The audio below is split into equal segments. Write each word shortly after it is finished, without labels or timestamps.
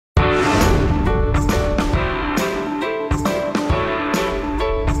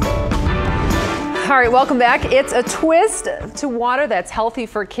All right, welcome back. It's a twist to water that's healthy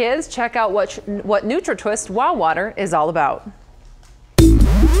for kids. Check out what Nutri Twist WOW Water is all about.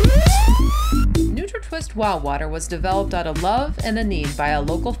 Nutri Twist WOW Water was developed out of love and a need by a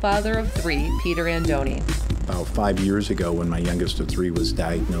local father of 3, Peter Andoni. About 5 years ago, when my youngest of 3 was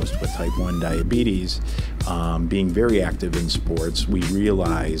diagnosed with type 1 diabetes, being very active in sports, we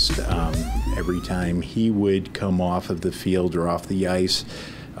realized every time he would come off of the field or off the ice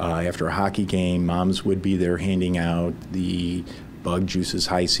after a hockey game, moms would be there handing out the bug juices,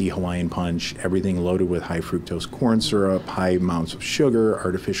 high C Hawaiian punch, everything loaded with high fructose corn syrup, high amounts of sugar,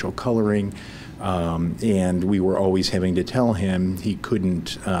 artificial coloring, and we were always having to tell him he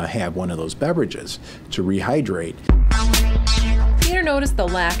couldn't have one of those beverages to rehydrate. Peter noticed the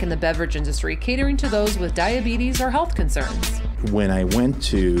lack in the beverage industry catering to those with diabetes or health concerns. When I went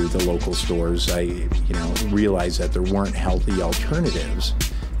to the local stores, I realized that there weren't healthy alternatives.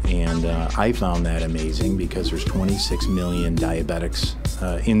 And I found that amazing because there's 26 million diabetics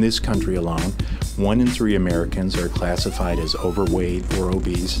in this country alone. 1 in 3 Americans are classified as overweight or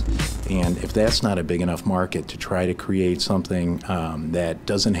obese. And if that's not a big enough market to try to create something that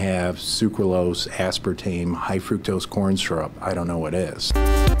doesn't have sucralose, aspartame, high fructose corn syrup, I don't know what is.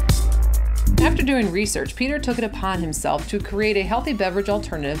 After doing research, Peter took it upon himself to create a healthy beverage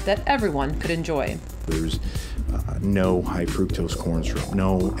alternative that everyone could enjoy. There's no high fructose corn syrup,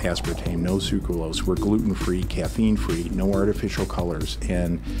 no aspartame, no sucralose. We're gluten-free, caffeine-free, no artificial colors,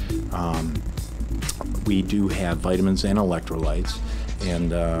 and we do have vitamins and electrolytes.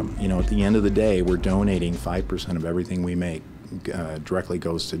 And at the end of the day, we're donating 5% of everything we make directly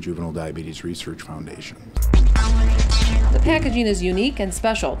goes to Juvenile Diabetes Research Foundation. The packaging is unique and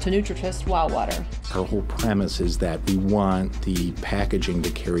special to Nutri Twist WOW Water. Our whole premise is that we want the packaging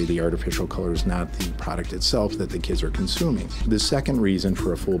to carry the artificial colors, not the product itself that the kids are consuming. The second reason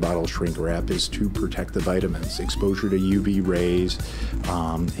for a full bottle shrink wrap is to protect the vitamins. Exposure to UV rays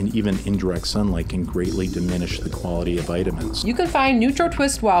and even indirect sunlight can greatly diminish the quality of vitamins. You can find Nutri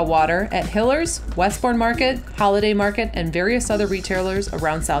Twist WOW Water at Hiller's, Westbourne Market, Holiday Market, and various other retailers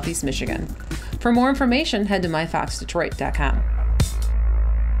around Southeast Michigan. For more information, head to myfoxdetroit.com.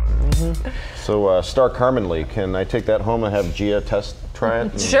 So, Starr Carmenly, can I take that home and have Gia try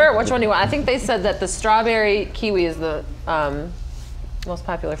it? Sure, which one do you want? I think they said that the strawberry kiwi is the most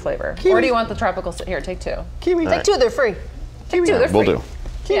popular flavor. Kiwi. Or do you want the tropical? Here, take 2. Kiwi. Take 2, they're free. Take 2, they're free. We'll do.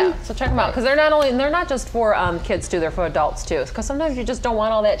 Yeah, so check them out, because they're not just for kids too, they're for adults too. Because sometimes you just don't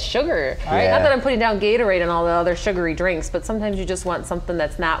want all that sugar. Right? Not that I'm putting down Gatorade and all the other sugary drinks, but sometimes you just want something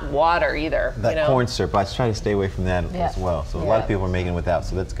that's not water either. That corn syrup, I try to stay away from that as well. So a lot of people are making it without,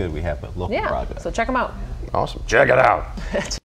 so that's good. We have a local product. So check them out. Awesome. Check it out.